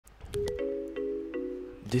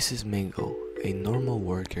This is Mango, a normal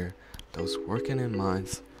worker that was working in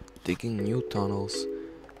mines, digging new tunnels,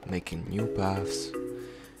 making new paths,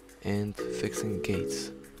 and fixing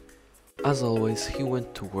gates. As always, he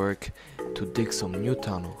went to work to dig some new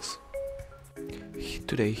tunnels.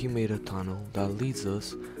 Today he made a tunnel that leads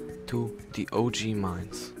us to the OG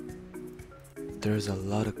mines. There's a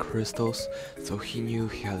lot of crystals, so he knew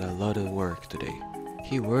he had a lot of work today.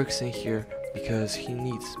 He works in here because he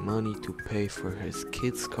needs money to pay for his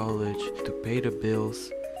kids' college, to pay the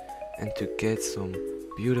bills, and to get some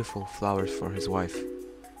beautiful flowers for his wife.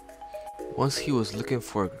 Once he was looking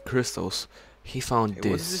for crystals, he found this.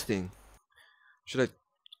 What is this thing? Should I...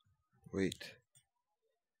 Wait.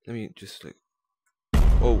 Let me just like...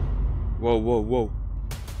 Whoa. Whoa, whoa, whoa.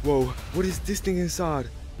 Whoa, what is this thing inside?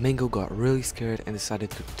 Mango got really scared and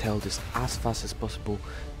decided to tell this as fast as possible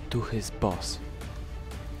to his boss.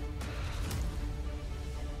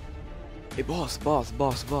 Hey boss,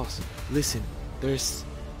 listen, there's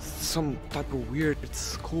some type of weird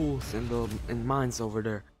schools in mines over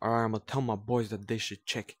there. Or I'm gonna tell my boys that they should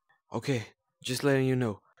check. Okay, just letting you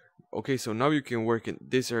know. Okay, so now you can work in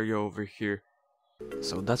this area over here.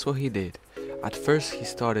 So that's what he did. At first he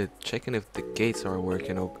started checking if the gates are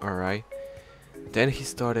working alright. Then he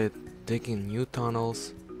started digging new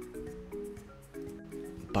tunnels.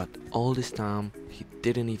 But all this time he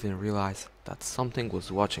didn't even realize that something was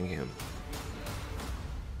watching him.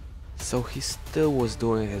 So he still was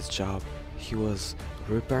doing his job. He was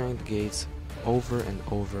repairing the gates over and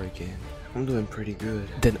over again. I'm doing pretty good.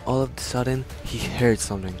 Then all of a sudden he heard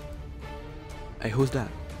something. Hey, who's that?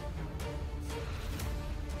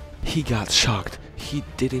 He got shocked. He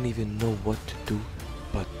didn't even know what to do,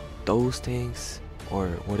 but those things, or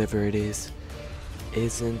whatever it is,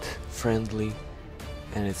 isn't friendly,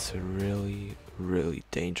 and it's really, really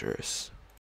dangerous.